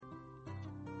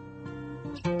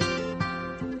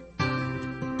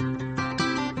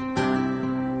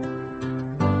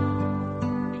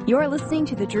You're listening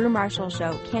to The Drew Marshall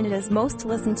Show, Canada's most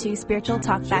listened to spiritual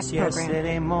talk back program.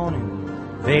 Yesterday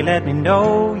morning, they let me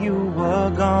know you were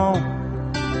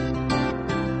gone.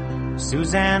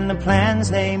 Suzanne, the plans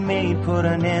they made put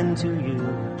an end to you.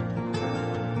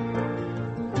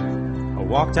 I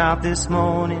walked out this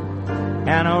morning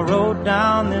and I wrote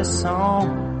down this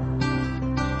song.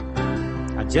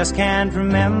 I just can't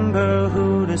remember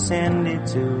who to send it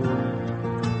to.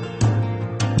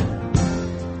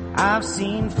 I've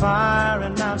seen fire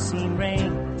and I've seen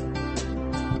rain.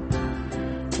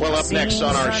 Well, up next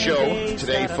on our show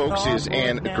today, folks, is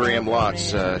Anne Graham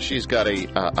Lotz. She's got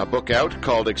a book out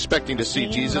called Expecting to See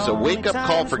Jesus, a wake-up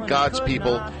call for God's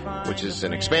people, which is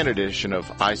an expanded edition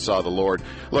of I Saw the Lord.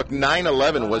 Look,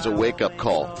 9/11 was a wake-up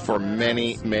call for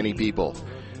many, many people.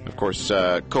 Of course,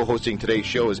 co-hosting today's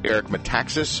show is Eric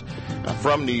Metaxas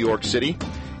from New York City.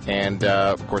 And,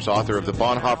 of course, author of the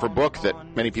Bonhoeffer book that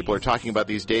many people are talking about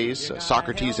these days,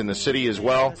 Socrates in the City as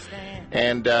well.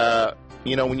 And,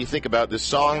 you know, when you think about this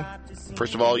song,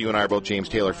 first of all, you and I are both James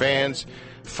Taylor fans,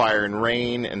 Fire and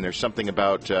Rain, and there's something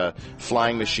about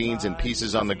flying machines and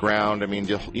pieces on the ground. I mean,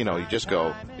 you know, you just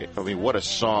go, I mean, what a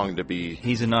song to be.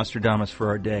 He's a Nostradamus for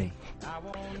our day.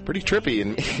 Pretty trippy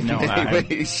in many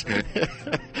ways.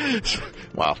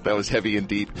 Wow, that was heavy and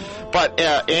deep. But,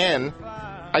 Anne,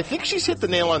 I think she's hit the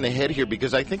nail on the head here,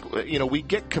 because I think, you know, we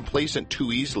get complacent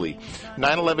too easily.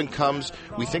 9/11 comes,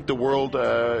 we think the world,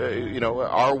 you know,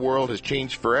 our world has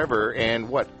changed forever, and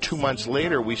 2 months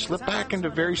later, we slip back into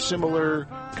very similar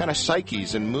kind of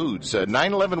psyches and moods.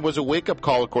 9/11 was a wake-up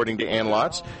call, according to Anne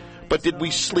Lotz, but did we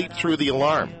sleep through the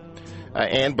alarm?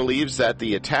 Anne believes that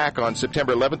the attack on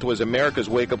September 11th was America's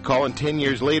wake-up call, and 10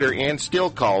 years later, Anne still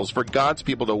calls for God's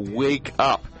people to wake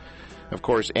up. Of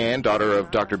course, Anne, daughter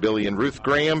of Dr. Billy and Ruth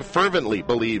Graham, fervently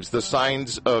believes the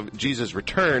signs of Jesus'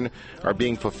 return are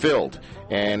being fulfilled.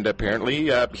 And apparently,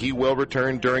 he will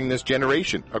return during this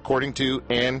generation, according to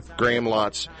Anne Graham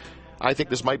Lotz. I think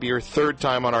this might be her third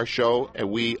time on our show,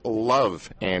 and we love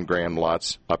Anne Graham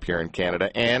Lotz up here in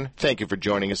Canada. Anne, thank you for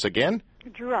joining us again.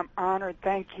 Drew, I'm honored.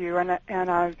 Thank you. And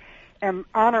I am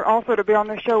honored also to be on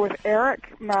the show with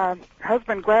Eric. My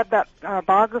husband grabbed that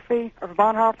biography of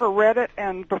Bonhoeffer, read it,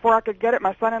 and before I could get it,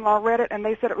 my son-in-law read it, and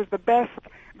they said it was the best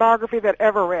biography that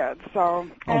ever read. So,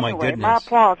 anyway, my goodness. My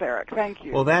applause, Eric. Thank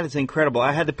you. Well, that is incredible.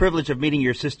 I had the privilege of meeting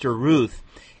your sister, Ruth,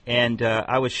 and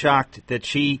I was shocked that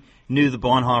she knew the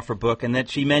Bonhoeffer book, and that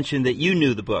she mentioned that you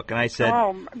knew the book. And I said,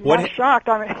 "What?" Shocked.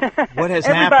 I mean, what has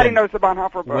everybody happened? knows the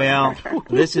Bonhoeffer book. Well,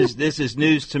 this is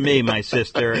news to me, my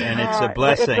sister, and it's a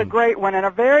blessing. It's a great one and a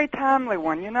very timely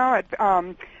one. You know,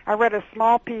 I read a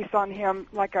small piece on him,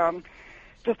 like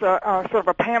just a sort of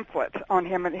a pamphlet on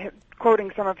him, and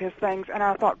quoting some of his things, and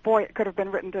I thought, boy, it could have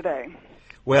been written today.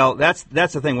 Well, that's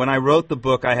the thing. When I wrote the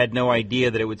book, I had no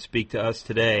idea that it would speak to us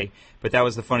today. But that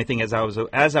was the funny thing. As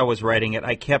I was writing it,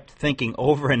 I kept thinking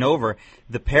over and over,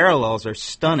 the parallels are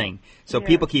stunning. So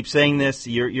people keep saying this.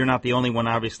 You're not the only one,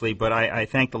 obviously, but I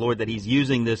thank the Lord that He's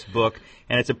using this book,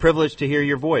 and it's a privilege to hear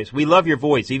your voice. We love your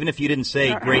voice, even if you didn't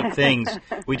say great things.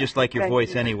 We just like your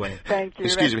voice anyway. Thank you.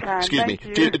 Excuse me.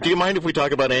 Do you mind if we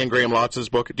talk about Anne Graham Lotz's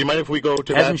book? Do you mind if we go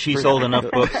to Hasn't she sold enough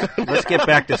books? Let's get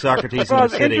back to Socrates in the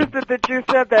City. I was interested that you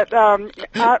said that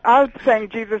I was saying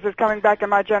Jesus is coming back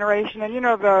in my generation, and you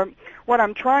know what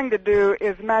I'm trying to do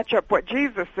is match up what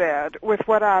Jesus said with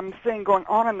what I'm seeing going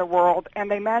on in the world, and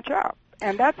they match up.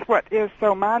 And that's what is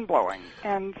so mind-blowing.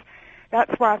 And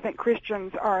that's why I think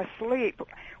Christians are asleep.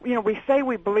 You know, we say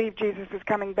we believe Jesus is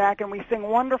coming back, and we sing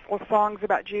wonderful songs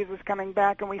about Jesus coming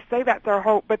back, and we say that's our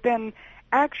hope. But then,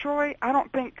 actually, I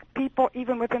don't think people,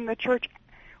 even within the church,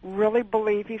 really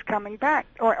believe he's coming back.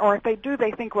 Or if they do,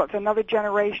 they think, well, it's another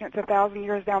generation, it's 1,000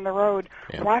 years down the road.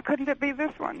 Yeah. Why couldn't it be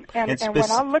this one? And when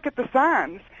I look at the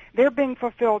signs, they're being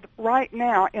fulfilled right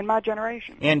now in my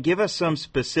generation. And give us some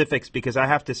specifics, because I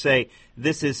have to say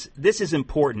this is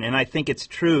important, and I think it's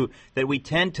true that we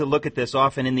tend to look at this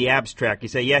often in the abstract. You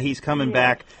say, yeah, he's coming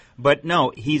back, but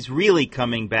no, he's really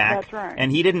coming back. That's right.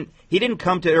 And he didn't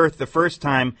come to earth the first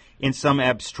time in some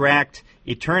abstract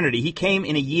eternity. He came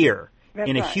in a year. That's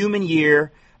in a right. human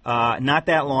year, not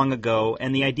that long ago,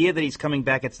 and the idea that he's coming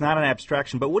back, it's not an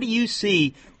abstraction. But what do you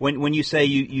see when you say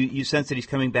you sense that he's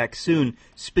coming back soon?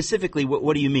 Specifically,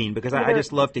 what do you mean? Because I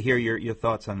just love to hear your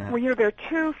thoughts on that. Well, you know, there are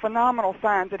two phenomenal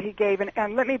signs that he gave,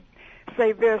 and let me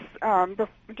say this,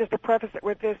 just to preface it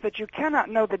with this, that you cannot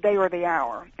know the day or the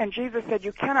hour. And Jesus said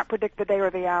you cannot predict the day or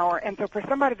the hour, and so for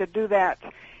somebody to do that,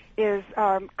 is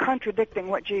contradicting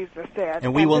what Jesus said.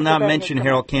 And we will not mention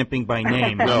Harold Camping by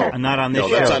name. No. Not on this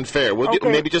show. No, that's unfair. We'll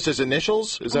Okay. maybe just his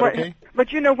initials? Is that okay?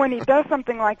 But when he does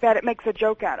something like that, it makes a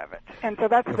joke out of it. And so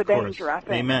that's the danger, I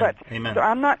think. Amen. But, Amen. So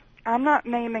I'm not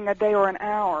naming a day or an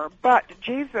hour, but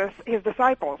Jesus, his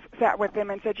disciples, sat with him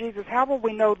and said, Jesus, how will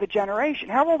we know the generation?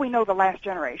 How will we know the last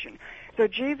generation? So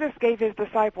Jesus gave his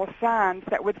disciples signs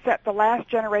that would set the last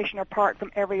generation apart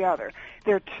from every other.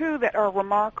 There are two that are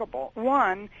remarkable.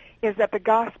 One is that the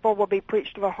gospel will be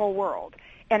preached to the whole world.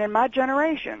 And in my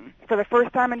generation, for the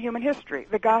first time in human history,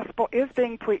 the gospel is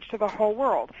being preached to the whole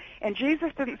world. And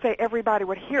Jesus didn't say everybody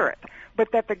would hear it,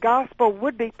 but that the gospel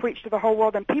would be preached to the whole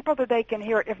world. And people today can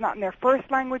hear it, if not in their first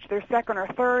language, their second or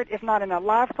third, if not in a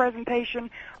live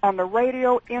presentation, on the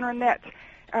radio, internet,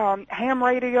 ham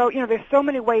radio. There's so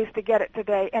many ways to get it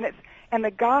today. And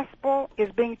the gospel is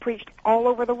being preached all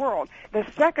over the world. The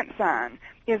second sign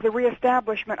is the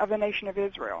reestablishment of the nation of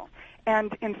Israel.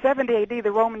 And in 70 A.D.,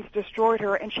 the Romans destroyed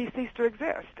her, and she ceased to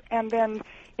exist. And then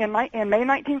in May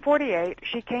 1948,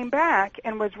 she came back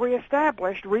and was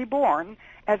reestablished, reborn,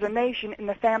 as a nation in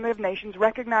the family of nations,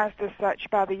 recognized as such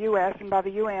by the U.S. and by the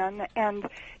UN. And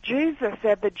Jesus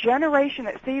said the generation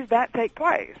that sees that take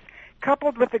place,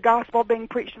 coupled with the gospel being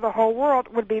preached to the whole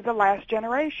world, would be the last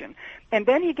generation. And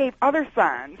then he gave other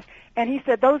signs, and he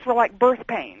said those were like birth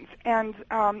pains. And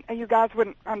you guys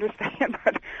wouldn't understand,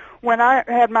 but when I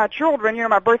had my children,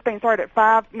 my birth pains started at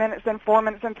 5 minutes, then 4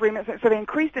 minutes, then 3 minutes. So they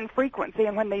increased in frequency,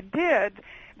 and when they did,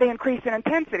 they increased in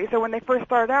intensity. So when they first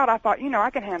started out, I thought, I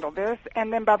can handle this.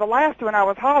 And then by the last one, I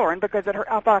was hollering because it hurt.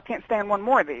 I thought, I can't stand one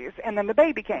more of these. And then the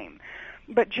baby came.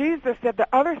 But Jesus said the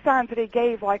other signs that he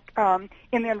gave, like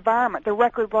in the environment, the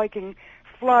record-breaking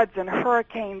floods and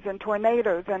hurricanes and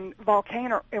tornadoes and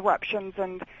volcano eruptions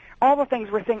and all the things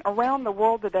we're seeing around the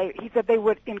world today, he said they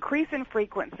would increase in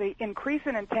frequency, increase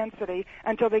in intensity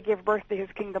until they give birth to his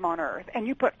kingdom on earth. And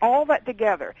you put all that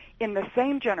together in the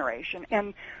same generation.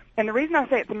 And the reason I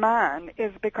say it's mine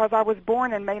is because I was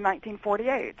born in May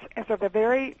 1948. And so the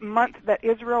very month that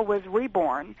Israel was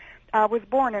reborn, I was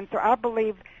born. And so I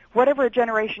believe whatever a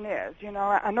generation is,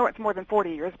 I know it's more than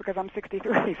 40 years because I'm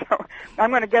 63, so I'm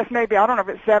going to guess maybe, I don't know if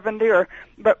it's 70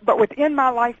 but within my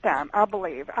lifetime, I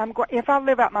believe, if I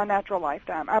live out my natural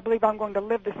lifetime, I believe I'm going to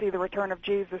live to see the return of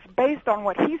Jesus based on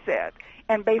what he said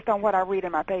and based on what I read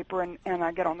in my paper and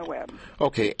I get on the web.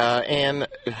 Okay, and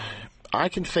I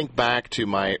can think back to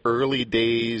my early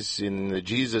days in the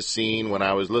Jesus scene when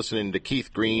I was listening to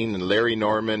Keith Green and Larry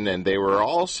Norman, and they were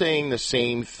all saying the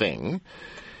same thing.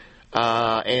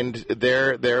 And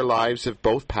their lives have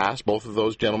both passed. Both of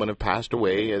those gentlemen have passed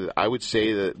away. I would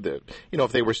say that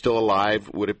if they were still alive,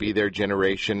 would it be their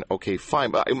generation? Okay,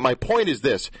 fine. But my point is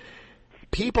this: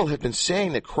 people have been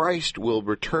saying that Christ will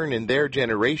return in their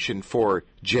generation for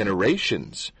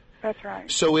generations. That's right.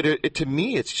 So to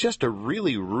me, it's just a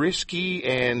really risky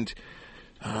and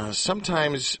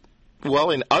sometimes.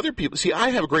 Well, and other people, see, I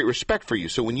have a great respect for you.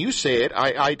 So when you say it,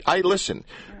 I listen.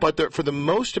 But for the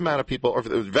most amount of people, or for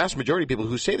the vast majority of people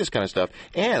who say this kind of stuff,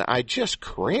 and I just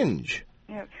cringe.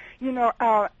 Yes.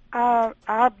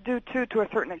 I do too, to a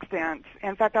certain extent.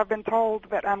 In fact, I've been told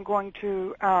that I'm going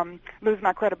to lose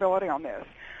my credibility on this.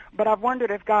 But I've wondered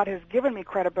if God has given me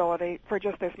credibility for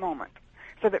just this moment,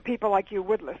 so that people like you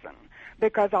would listen.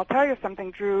 Because I'll tell you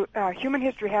something, Drew, human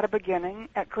history had a beginning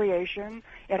at creation.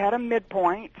 It had a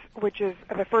midpoint, which is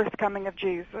the first coming of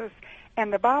Jesus.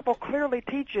 And the Bible clearly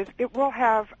teaches it will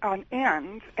have an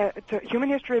end, to human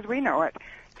history as we know it.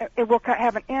 It will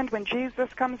have an end when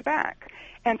Jesus comes back.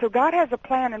 And so God has a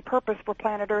plan and purpose for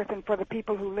planet Earth and for the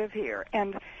people who live here.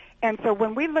 And so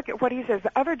when we look at what he says,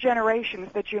 the other generations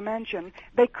that you mentioned,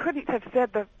 they couldn't have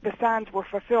said the signs were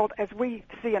fulfilled as we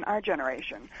see in our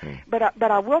generation. But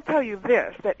I will tell you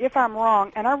this, that if I'm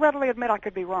wrong, and I readily admit I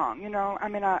could be wrong,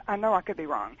 I know I could be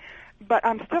wrong. But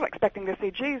I'm still expecting to see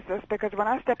Jesus, because when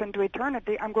I step into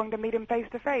eternity, I'm going to meet him face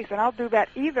to face, and I'll do that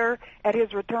either at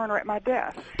his return or at my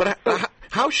death. But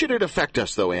how should it affect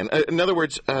us, though, Ann? In other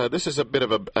words, this is a bit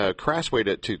of a crass way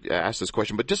to ask this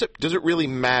question, but does it really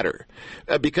matter?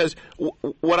 Because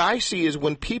what I see is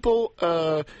when people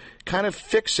kind of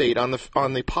fixate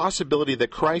on the possibility that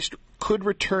Christ could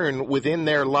return within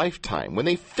their lifetime, when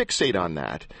they fixate on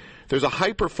that, there's a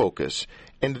hyper-focus,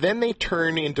 and then they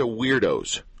turn into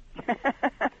weirdos.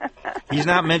 He's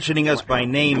not mentioning us by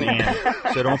name, Ann,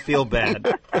 so don't feel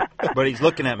bad. But he's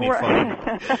looking at me funny.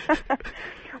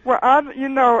 Well,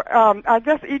 I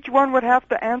guess each one would have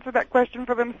to answer that question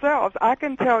for themselves. I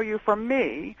can tell you, for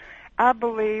me, I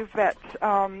believe that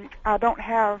I don't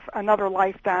have another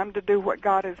lifetime to do what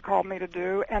God has called me to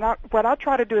do. And what I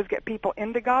try to do is get people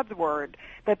into God's Word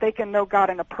that they can know God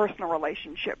in a personal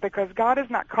relationship, because God is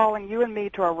not calling you and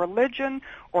me to a religion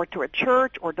or to a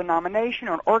church or denomination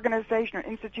or an organization or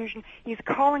institution. He's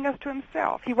calling us to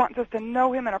himself. He wants us to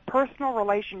know him in a personal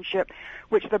relationship,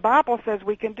 which the Bible says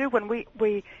we can do when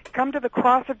we come to the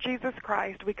cross of Jesus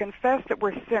Christ. We confess that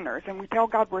we're sinners, and we tell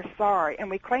God we're sorry,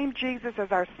 and we claim Jesus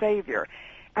as our Savior,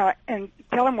 and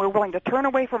tell him we're willing to turn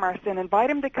away from our sin, invite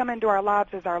him to come into our lives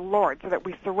as our Lord, so that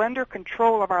we surrender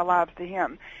control of our lives to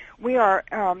him. We are,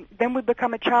 then we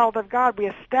become a child of God. We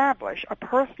establish a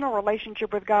personal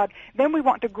relationship with God. Then we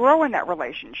want to grow in that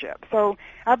relationship. So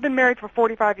I've been married for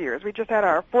 45 years. We just had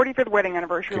our 45th wedding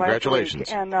anniversary last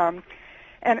week.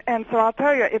 And so I'll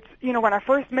tell you, it's, when I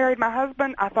first married my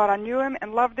husband, I thought I knew him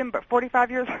and loved him, but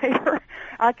 45 years later,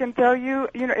 I can tell you,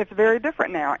 it's very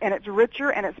different now, and it's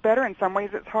richer and it's better. In some ways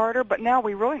it's harder, but now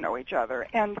we really know each other.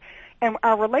 And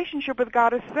our relationship with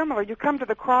God is similar. You come to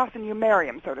the cross and you marry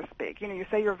him, so to speak. You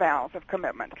say your vows of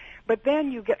commitment. But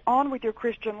then you get on with your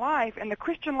Christian life, and the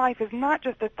Christian life is not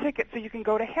just a ticket so you can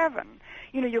go to heaven.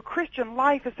 Your Christian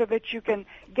life is so that you can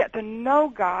get to know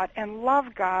God and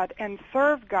love God and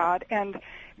serve God and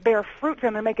bear fruit for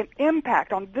him and make an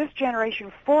impact on this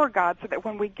generation for God, so that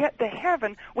when we get to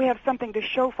heaven, we have something to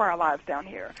show for our lives down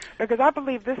here. Because I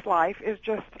believe this life is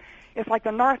just, it's like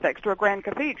the narthex to a grand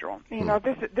cathedral.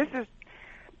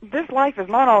 This life is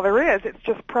not all there is. It's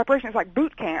just preparation. It's like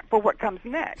boot camp for what comes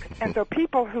next. And so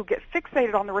people who get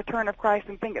fixated on the return of Christ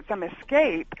and think it's some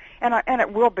escape, and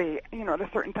it will be, at a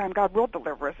certain time God will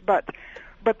deliver us, but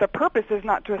the purpose is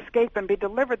not to escape and be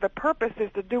delivered. The purpose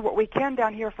is to do what we can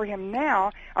down here for him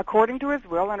now, according to his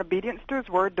will and obedience to his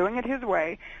word, doing it his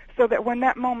way, so that when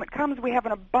that moment comes, we have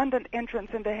an abundant entrance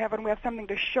into heaven. We have something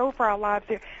to show for our lives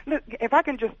here. Look, if I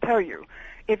can just tell you,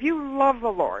 if you love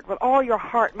the Lord with all your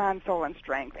heart, mind, soul, and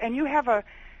strength, and you have a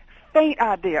faint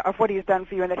idea of what he's done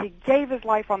for you, and that he gave his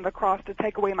life on the cross to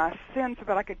take away my sins so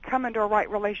that I could come into a right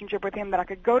relationship with him, that I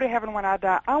could go to heaven when I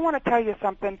die, I want to tell you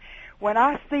something. When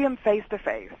I see him face to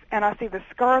face, and I see the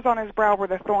scars on his brow where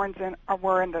the thorns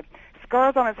were, and the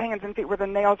scars on his hands and feet where the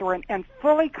nails were, and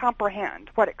fully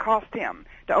comprehend what it cost him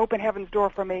to open heaven's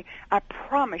door for me, I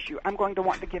promise you I'm going to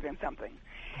want to give him something.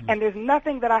 And there's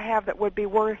nothing that I have that would be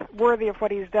worthy of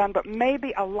what he's done, but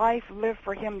maybe a life lived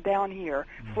for him down here,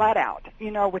 flat out,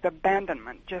 with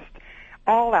abandonment, just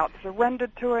all out,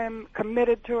 surrendered to him,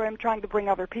 committed to him, trying to bring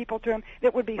other people to him.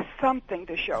 It would be something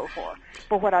to show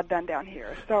for what I've done down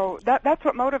here. So that's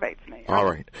what motivates me. All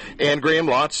right. And Graham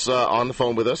Lotz on the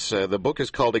phone with us. The book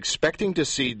is called Expecting to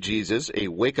See Jesus, a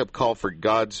wake-up call for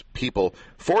God's people,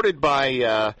 forwarded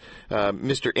by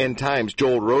Mr. End Times,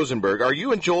 Joel Rosenberg. Are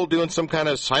you and Joel doing some kind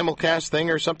of simulcast thing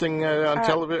or something on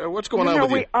television? What's going on with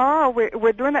you? We are.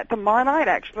 We're doing that tomorrow night,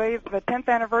 actually, the 10th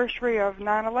anniversary of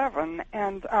 9/11,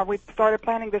 and we started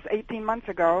planning this 18 months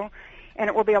ago, and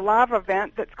it will be a live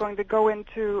event that's going to go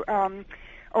into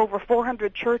over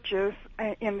 400 churches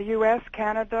in the U.S.,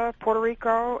 Canada, Puerto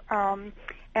Rico,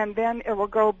 and then it will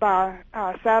go by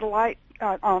satellite,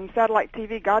 on satellite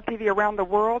TV, God TV around the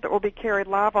world. It will be carried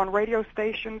live on radio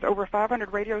stations, over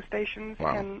 500 radio stations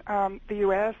in the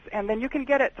U.S., and then you can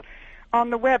get it on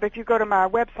the web if you go to my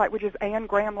website, which is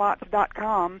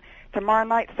AnnGrahamLotz.com. Tomorrow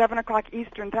night, 7 o'clock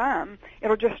Eastern Time,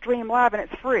 it'll just stream live, and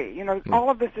it's free. All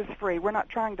of this is free. We're not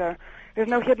trying to, there's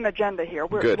no hidden agenda here.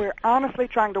 We're honestly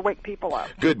trying to wake people up.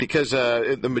 Good, because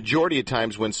the majority of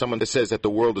times when someone says that the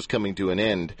world is coming to an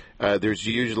end, there's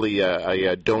usually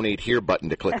a donate here button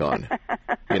to click on.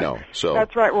 So.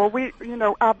 That's right. Well,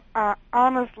 I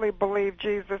honestly believe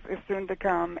Jesus is soon to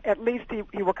come. At least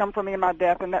he will come for me in my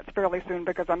death, and that's fairly soon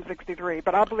because I'm 63.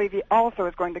 But I believe he also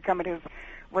is going to come at his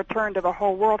return to the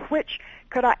whole world, which,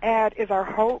 could I add, is our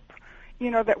hope.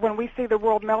 That when we see the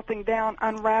world melting down,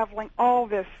 unraveling, all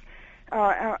this,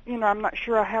 I'm not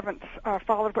sure, I haven't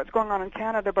followed what's going on in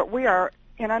Canada, but we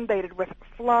are-inundated with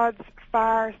floods,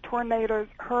 fires, tornadoes,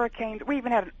 hurricanes. We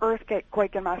even had an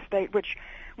earthquake in my state, which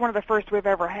one of the first we've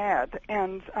ever had.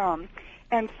 And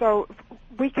so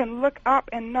we can look up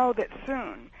and know that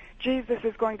soon Jesus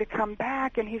is going to come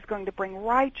back, and he's going to bring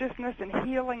righteousness and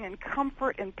healing and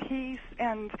comfort and peace,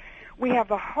 and we have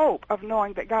the hope of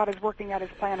knowing that God is working out his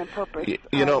plan and purpose.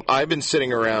 I've been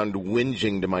sitting around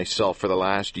whinging to myself for the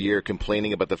last year,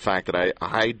 complaining about the fact that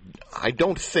I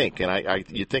don't think, and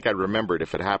you'd think I'd remember it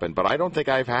if it happened, but I don't think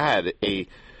I've had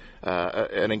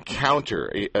an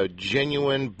encounter, a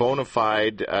genuine, bona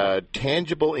fide,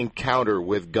 tangible encounter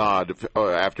with God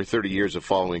after 30 years of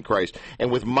following Christ.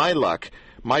 And with my luck,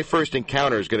 my first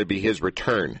encounter is going to be his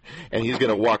return. And he's going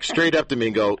to walk straight up to me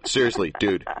and go, seriously,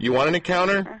 dude, you want an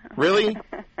encounter? Really?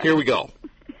 Here we go.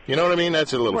 You know what I mean?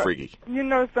 That's a little freaky. You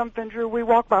know something, Drew? We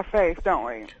walk by faith, don't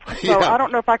we? Yeah. So I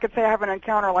don't know if I could say I have an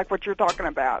encounter like what you're talking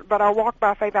about, but I walk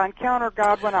by faith. I encounter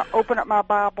God when I open up my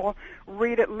Bible,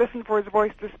 read it, listen for His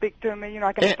voice to speak to me.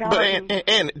 I can encounter Him.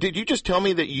 And did you just tell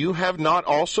me that you have not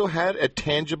also had a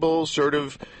tangible, sort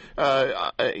of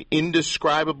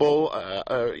indescribable,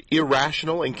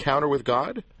 irrational encounter with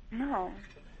God? No.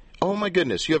 Oh, my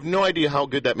goodness. You have no idea how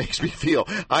good that makes me feel.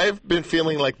 I've been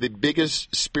feeling like the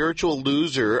biggest spiritual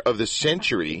loser of the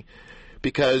century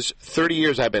because 30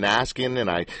 years I've been asking, and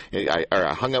I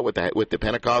hung out with the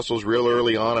Pentecostals real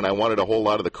early on, and I wanted a whole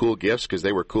lot of the cool gifts because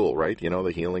they were cool, right?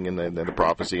 The healing and the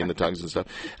prophecy and the tongues and stuff.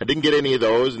 I didn't get any of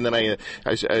those, and then I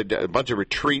did a bunch of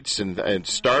retreats and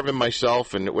starving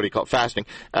myself and what do you call it, fasting,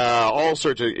 all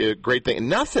sorts of great things.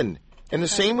 Nothing. And the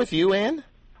same with you, Ann?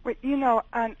 Well,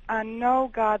 I know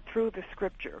God through the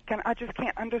Scripture. I just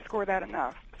can't underscore that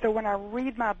enough. So when I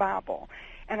read my Bible,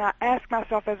 and I ask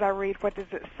myself as I read, what does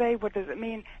it say? What does it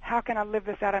mean? How can I live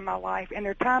this out in my life? And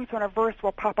there are times when a verse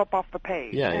will pop up off the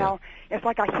page. Yeah. It's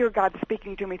like I hear God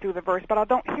speaking to me through the verse, but I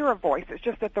don't hear a voice. It's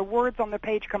just that the words on the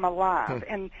page come alive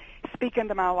and speak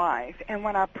into my life. And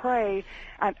when I pray,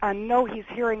 I know He's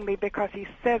hearing me because He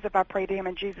says if I pray to Him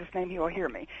in Jesus' name, He will hear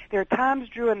me. There are times,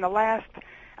 Drew, in the last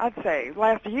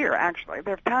year, actually,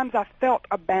 there are times I felt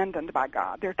abandoned by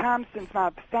God. There are times since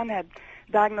my son had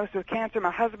diagnosed with cancer. My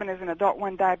husband is an adult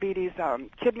 1 diabetes,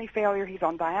 kidney failure. He's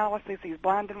on dialysis. He's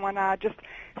blind in one eye. Just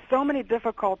so many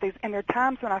difficulties. And there are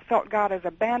times when I felt God has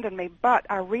abandoned me. But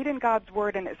I read in God's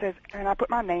Word, and it says, and I put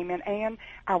my name in, Ann,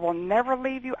 I will never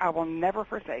leave you. I will never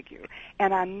forsake you.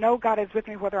 And I know God is with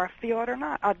me whether I feel it or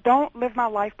not. I don't live my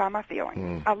life by my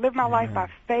feelings. I live my life by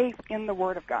faith in the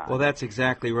Word of God. Well, that's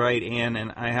exactly right, Ann.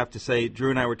 And I have to say, Drew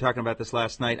and I were talking about this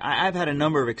last night. I've had a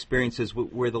number of experiences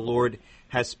where the Lord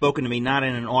has spoken to me, not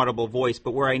in an audible voice,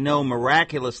 but where I know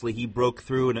miraculously He broke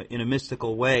through in a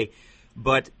mystical way.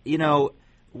 But,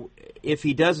 if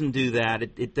He doesn't do that,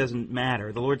 it doesn't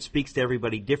matter. The Lord speaks to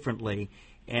everybody differently,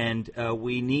 and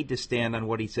we need to stand on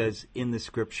what He says in the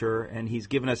Scripture, and He's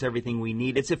given us everything we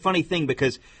need. It's a funny thing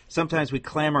because sometimes we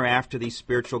clamor after these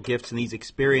spiritual gifts and these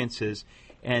experiences,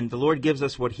 and the Lord gives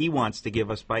us what He wants to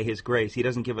give us by His grace. He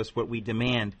doesn't give us what we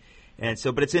demand. And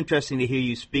so, but it's interesting to hear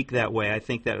you speak that way. I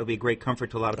think that will be a great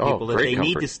comfort to a lot of people that they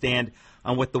need to stand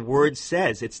on what the Word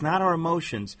says. It's not our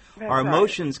emotions. Our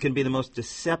emotions can be the most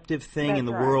deceptive thing in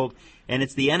the world, and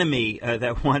it's the enemy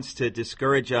that wants to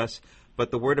discourage us.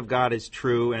 But the Word of God is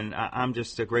true, and I'm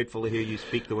just grateful to hear you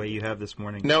speak the way you have this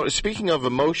morning. Now, speaking of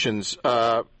emotions,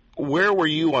 where were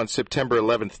you on September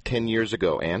 11th 10 years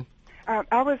ago, Ann?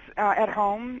 I was at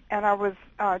home, and I was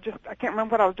I can't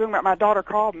remember what I was doing, but my daughter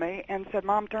called me and said,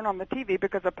 Mom, turn on the TV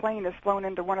because a plane has flown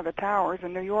into one of the towers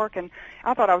in New York, and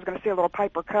I thought I was going to see a little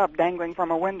Piper Cub dangling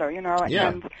from a window,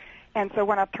 Yeah. And so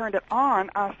when I turned it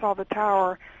on, I saw the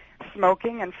tower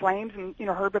smoking and flames and,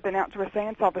 heard what the announcer was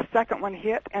saying, saw the second one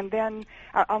hit, and then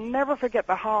I'll never forget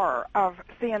the horror of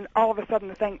seeing all of a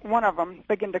sudden one of them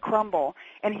begin to crumble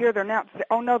and hear the announcer say,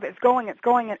 oh, no, it's going,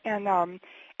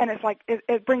 and it's like,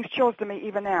 it brings chills to me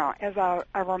even now as I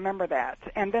remember that.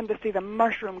 And then to see the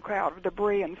mushroom cloud of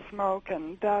debris and smoke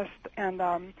and dust, and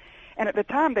at the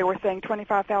time they were saying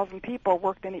 25,000 people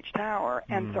worked in each tower,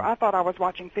 and so I thought I was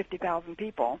watching 50,000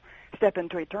 people step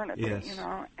into eternity,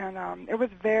 and it was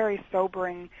very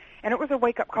sobering, and it was a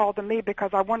wake-up call to me because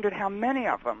I wondered how many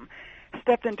of them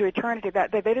stepped into eternity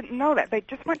that day. They didn't know that. They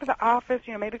just went to the office,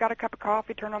 maybe got a cup of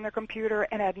coffee, turned on their computer,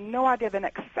 and had no idea the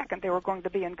next second they were going to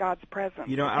be in God's presence.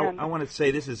 I want to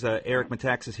say, this is Eric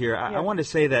Metaxas here. I want to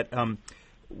say that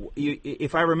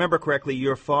if I remember correctly,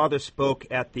 your father spoke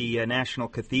at the National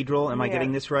Cathedral. Am I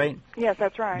getting this right? Yes,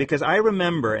 that's right. Because I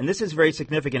remember, and this is very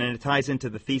significant, and it ties into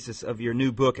the thesis of your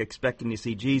new book, Expecting to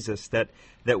See Jesus, that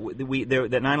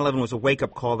 9/11 was a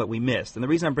wake-up call that we missed. And the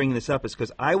reason I'm bringing this up is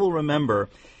because I will remember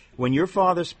when your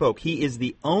father spoke. He is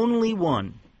the only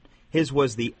one. His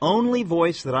was the only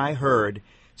voice that I heard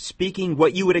speaking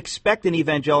what you would expect an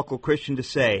evangelical Christian to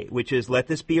say, which is, let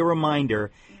this be a reminder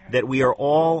that we are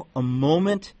all a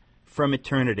moment from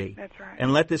eternity. That's right.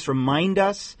 And let this remind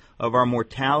us of our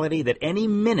mortality, that any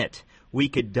minute we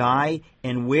could die,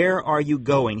 and where are you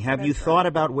going? Have you thought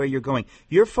about where you're going?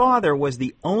 Your father was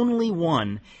the only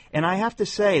one, and I have to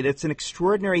say that's an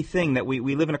extraordinary thing that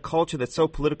we live in a culture that's so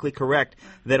politically correct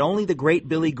that only the great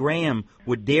Billy Graham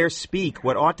would dare speak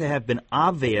what ought to have been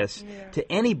obvious to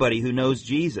anybody who knows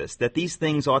Jesus, that these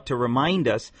things ought to remind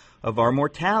us of our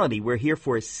mortality. We're here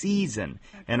for a season,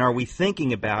 and are we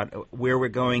thinking about where we're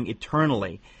going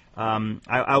eternally?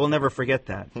 I will never forget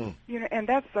that. And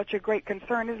that's such a great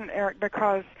concern, isn't it, Eric?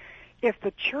 Because if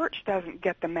the church doesn't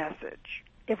get the message,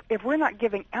 if we're not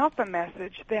giving out the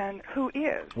message, then who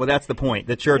is? Well, that's the point.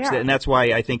 The church, and that's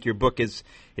why I think your book is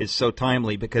so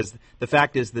timely, because the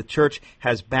fact is the church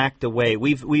has backed away.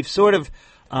 We've sort of,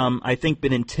 I think,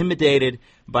 been intimidated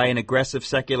by an aggressive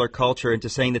secular culture into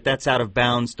saying that that's out of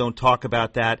bounds, don't talk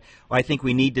about that. Well, I think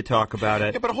we need to talk about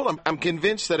it. Yeah, but hold on. I'm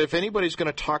convinced that if anybody's going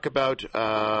to talk about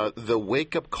the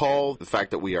wake-up call, the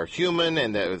fact that we are human,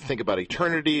 and think about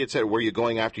eternity, etc., where you're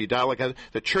going after you die, like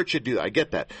the church should do that. I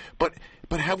get that.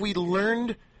 But have we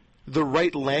learned the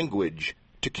right language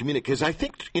to communicate? Because I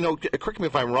think, correct me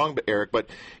if I'm wrong, Eric, but,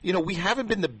 we haven't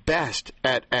been the best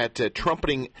at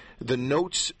trumpeting the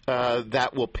notes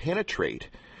that will penetrate.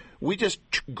 We just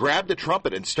grab the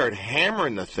trumpet and start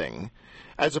hammering the thing,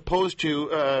 as opposed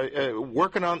to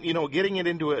working on, getting it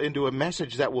into a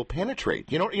message that will penetrate.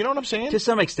 You know what I'm saying? To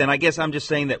some extent. I guess I'm just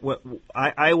saying that what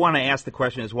I want to ask the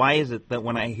question is, why is it that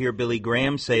when I hear Billy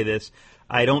Graham say this,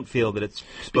 I don't feel that it's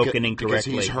spoken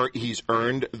incorrectly? Because he's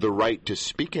earned the right to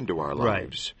speak into our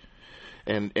lives.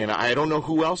 Right. And I don't know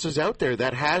who else is out there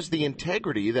that has the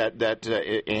integrity that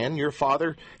Ann, your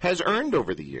father, has earned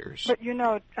over the years. But,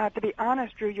 to be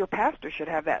honest, Drew, your pastor should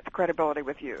have that credibility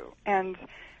with you. And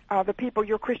the people,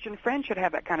 your Christian friends, should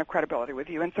have that kind of credibility with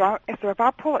you. And so if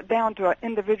I pull it down to an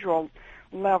individual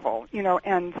level,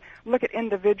 and look at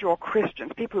individual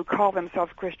Christians, people who call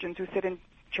themselves Christians, who sit in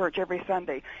church every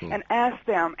Sunday, and ask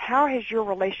them, how has your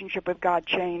relationship with God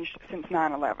changed since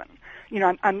 9/11?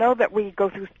 I know that we go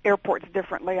through airports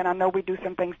differently, and I know we do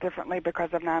some things differently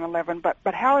because of 9/11,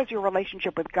 but how has your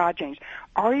relationship with God changed?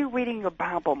 Are you reading your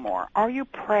Bible more? Are you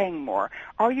praying more?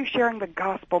 Are you sharing the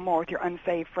gospel more with your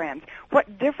unsaved friends?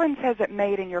 What difference has it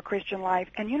made in your Christian life?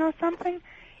 And you know something?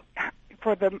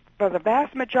 For the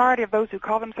vast majority of those who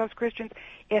call themselves Christians,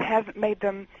 it hasn't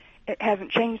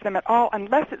changed them at all,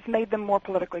 unless it's made them more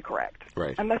politically correct.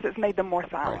 Right. Unless it's made them more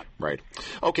silent. Right.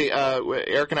 Okay,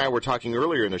 Eric and I were talking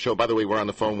earlier in the show. By the way, we're on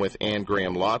the phone with Ann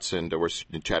Graham Lotz, and we're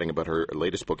chatting about her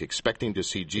latest book, Expecting to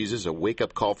See Jesus, a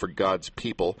wake-up call for God's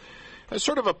people.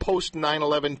 Sort of a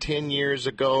post-9/11 10 years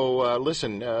ago.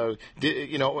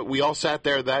 We all sat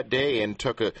there that day and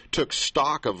took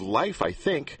stock of life, I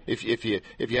think. If you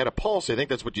had a pulse, I think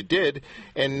that's what you did.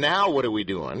 And now what are we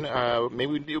doing?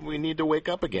 Maybe we need to wake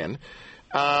up again.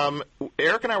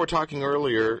 Eric and I were talking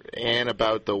earlier, Ann,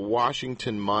 about the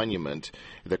Washington Monument,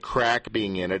 the crack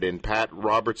being in it, and Pat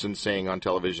Robertson saying on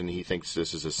television he thinks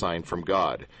this is a sign from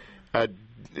God.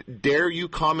 Dare you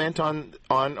comment on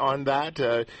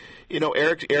that?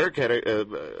 Eric had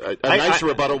a nice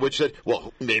rebuttal, which said,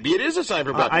 well, maybe it is a sign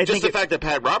from God. Just the fact that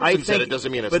Pat Robertson said it doesn't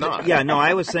mean it's not. Yeah, no,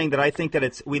 I was saying that I think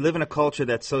that we live in a culture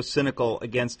that's so cynical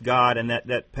against God, and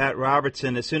that Pat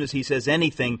Robertson, as soon as he says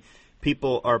anything,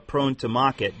 people are prone to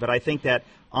mock it. But I think that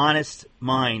honest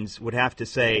minds would have to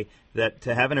say that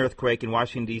to have an earthquake in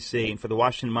Washington, D.C., and for the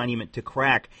Washington Monument to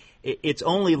crack, it's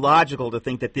only logical to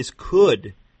think that this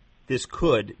could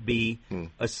be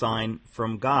a sign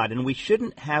from God. And we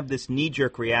shouldn't have this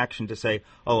knee-jerk reaction to say,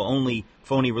 oh, only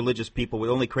phony religious people,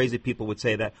 only crazy people would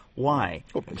say that. Why?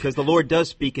 Because the Lord does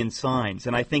speak in signs.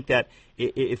 And I think that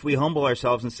if we humble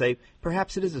ourselves and say,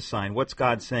 perhaps it is a sign, what's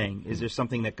God saying? Is there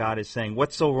something that God is saying?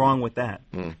 What's so wrong with that?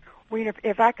 Well,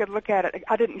 if I could look at it,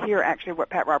 I didn't hear actually what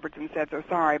Pat Robertson said, so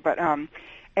sorry, but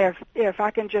if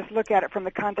I can just look at it from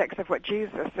the context of what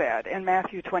Jesus said in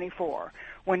Matthew 24,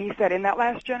 when he said, in that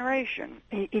last generation,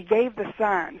 he gave the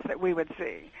signs that we would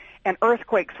see, and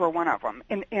earthquakes were one of them,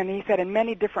 and he said in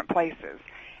many different places.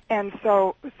 And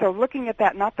so looking at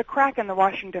that, not the crack in the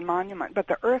Washington Monument, but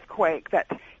the earthquake that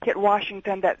hit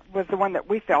Washington, that was the one that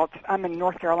we felt. I'm in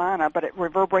North Carolina, but it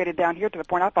reverberated down here to the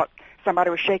point I thought somebody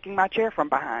was shaking my chair from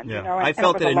behind. Yeah. I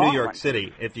felt it in New York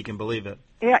City, if you can believe it.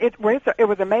 Yeah, it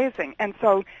was amazing. And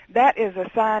so that is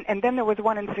a sign. And then there was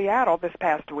one in Seattle this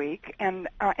past week, and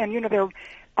they're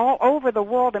all over the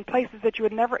world in places that you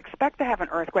would never expect to have an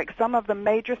earthquake. Some of them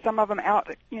major, some of them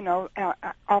out,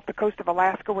 off the coast of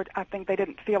Alaska, where I think they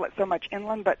didn't feel it so much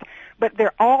inland. But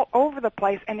they're all over the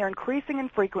place, and they're increasing in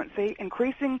frequency,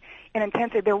 increasing in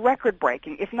intensity. They're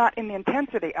record-breaking, if not in the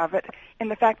intensity of it, in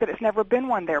the fact that it's never been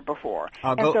one there before.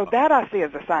 So that I see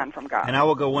as a sign from God. And I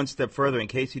will go one step further, in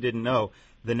case you didn't know.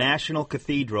 The National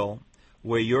Cathedral,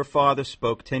 where your father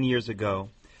spoke 10 years ago,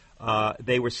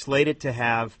 they were slated to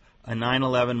have a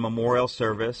 9/11 memorial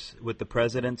service with the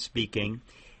president speaking,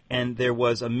 and there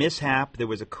was a mishap. There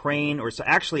was a crane,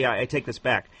 actually, I take this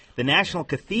back. The National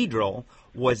Cathedral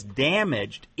was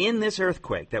damaged in this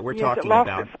earthquake that we're talking about. It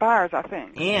lost its spires, I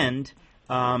think. And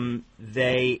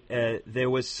there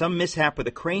was some mishap with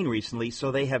a crane recently,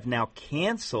 so they have now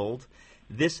canceled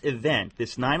this event.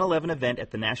 This 9/11 event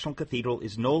at the National Cathedral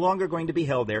is no longer going to be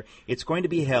held there. It's going to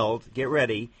be held, get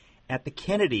ready, at the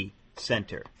Kennedy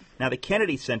Center. Now, the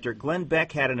Kennedy Center, Glenn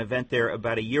Beck had an event there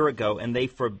about a year ago, and they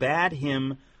forbade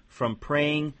him from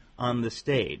praying on the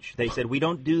stage. They said, we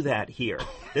don't do that here.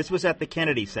 This was at the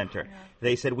Kennedy Center.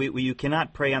 They said, you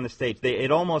cannot pray on the stage. It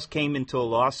almost came into a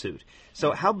lawsuit.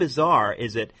 So how bizarre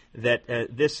is it that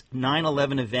this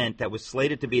 9/11 event that was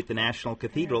slated to be at the National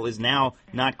Cathedral is now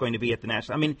not going to be at the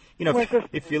National? I mean,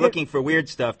 if you're looking for weird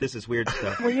stuff, this is weird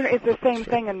stuff. Well, it's the same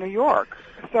thing in New York.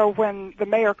 So when the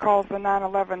mayor calls the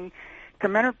 9/11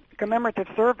 commemorative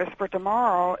service for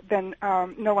tomorrow, then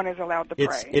no one is allowed to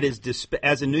pray. It is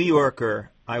as a New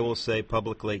Yorker, I will say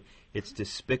publicly, it's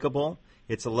despicable.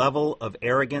 It's a level of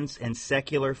arrogance and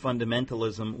secular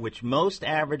fundamentalism which most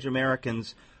average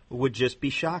Americans would just be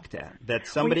shocked at, that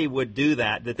somebody would do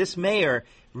that, that this mayor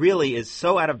really is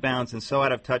so out of bounds and so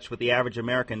out of touch with the average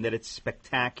American that it's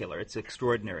spectacular. It's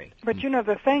extraordinary. But,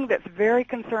 the thing that's very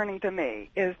concerning to me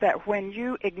is that when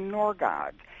you ignore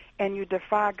God and you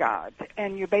defy God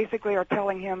and you basically are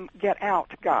telling him, get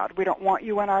out, God. We don't want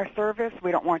you in our service.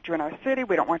 We don't want you in our city.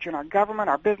 We don't want you in our government,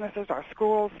 our businesses, our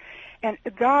schools. And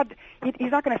God,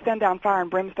 he's not going to send down fire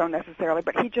and brimstone necessarily,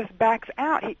 but he just backs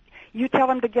out. You tell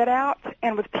him to get out,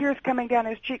 and with tears coming down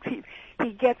his cheeks,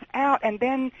 he gets out, and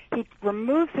then he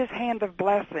removes his hand of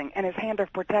blessing and his hand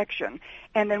of protection,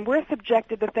 and then we're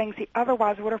subjected to things he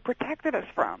otherwise would have protected us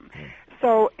from.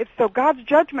 So God's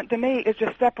judgment to me is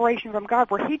just separation from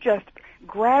God, where he just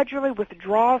gradually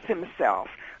withdraws himself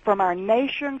from our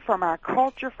nation, from our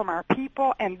culture, from our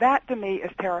people, and that to me is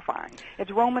terrifying.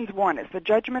 It's Romans 1. It's the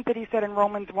judgment that he said in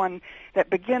Romans 1 that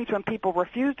begins when people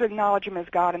refuse to acknowledge him as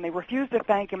God and they refuse to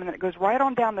thank him, and then it goes right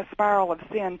on down the spiral of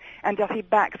sin until he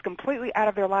backs completely out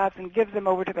of their lives and gives them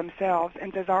over to themselves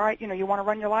and says, all right, you want to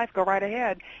run your life, go right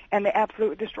ahead, and they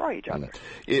absolutely destroy each other.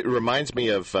 It reminds me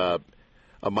of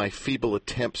my feeble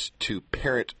attempts to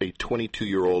parent a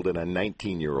 22-year-old and a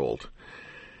 19-year-old.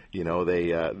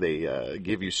 They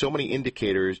give you so many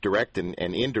indicators, direct and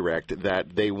indirect,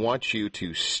 that they want you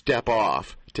to step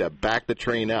off, to back the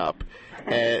train up.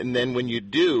 And then when you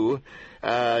do,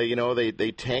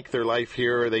 they tank their life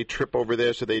here, or they trip over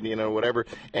this, or they, whatever.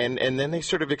 And then they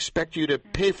sort of expect you to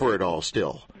pay for it all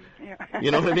still.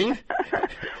 You know what I mean?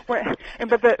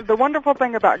 But the wonderful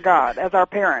thing about God as our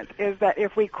parents is that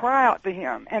if we cry out to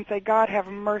him and say, God, have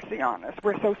mercy on us.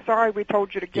 We're so sorry we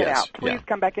told you to get out. Please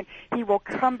come back in. He will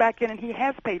come back in, and he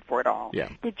has paid for it all. Yeah.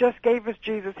 He just gave us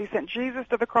Jesus. He sent Jesus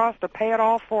to the cross to pay it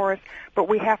all for us, but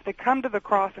we have to come to the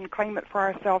cross and claim it for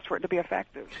ourselves for it to be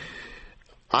effective.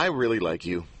 I really like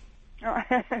you.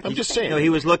 I'm just saying. He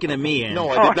was looking at me. And no,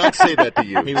 I did not say that to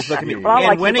you. He was looking at me.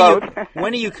 Well, and when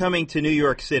are you coming to New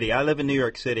York City? I live in New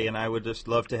York City, and I would just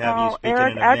love to have you speak Eric,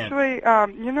 at an event. actually,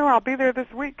 I'll be there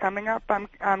this week coming up.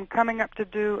 I'm coming up to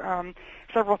do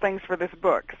several things for this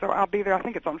book, so I'll be there. I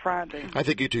think it's on Friday. I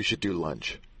think you two should do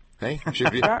lunch. Hey,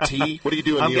 should we tea? What do you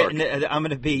do in New York? I'm going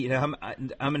to be, I'm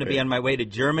going to be on my way to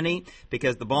Germany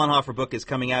because the Bonhoeffer book is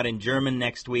coming out in German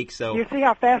next week. So you see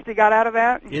how fast he got out of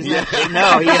that? Isn't it?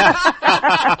 No,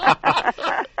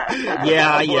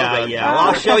 yeah, yeah. Well,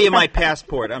 I'll show you my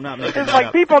passport. I'm not making It's that like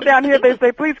up. people down here. They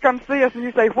say, "Please come see us," and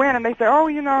you say, "When?" And they say, "Oh,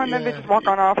 and then they just walk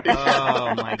on off.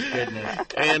 Oh my goodness!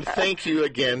 And thank you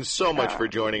again so much for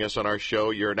joining us on our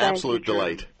show. You're an absolute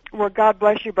delight. Well, God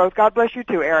bless you both. God bless you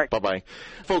too, Eric. Bye-bye.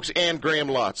 Folks, and Graham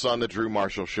Lotz on The Drew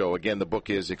Marshall Show. Again, the book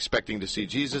is Expecting to See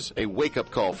Jesus, a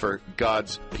wake-up call for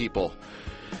God's people.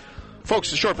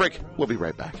 Folks, a short break. We'll be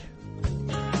right back.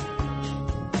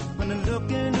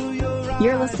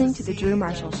 You're listening to The Drew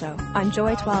Marshall Show on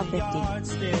Joy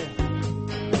 1250.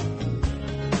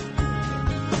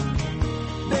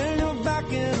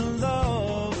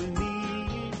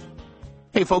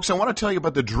 Hey folks, I want to tell you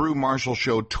about the Drew Marshall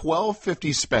Show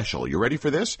 1250 special. You ready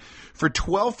for this? For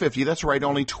 $12.50, that's right,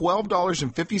 only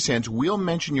 $12.50, we'll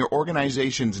mention your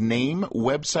organization's name,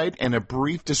 website, and a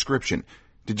brief description.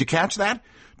 Did you catch that?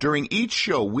 During each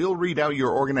show, we'll read out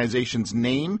your organization's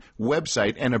name,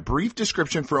 website, and a brief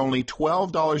description for only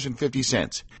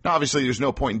 $12.50. Now, obviously, there's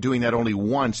no point in doing that only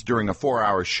once during a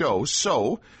 4-hour show,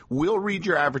 so we'll read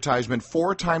your advertisement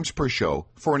 4 times per show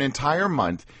for an entire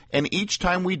month, and each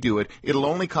time we do it, it'll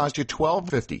only cost you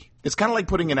 $12.50. It's kind of like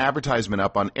putting an advertisement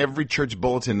up on every church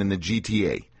bulletin in the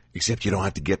GTA, except you don't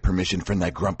have to get permission from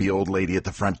that grumpy old lady at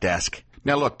the front desk.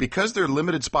 Now look, because there are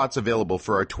limited spots available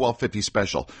for our 1250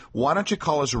 special, why don't you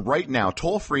call us right now,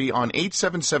 toll free on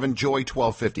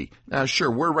 877-JOY-1250. Now sure,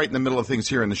 we're right in the middle of things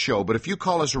here in the show, but if you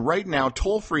call us right now,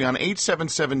 toll free on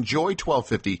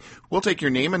 877-JOY-1250, we'll take your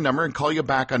name and number and call you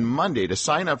back on Monday to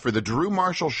sign up for the Drew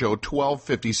Marshall Show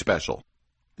 1250 special.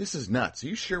 This is nuts. Are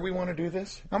you sure we want to do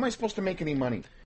this? How am I supposed to make any money?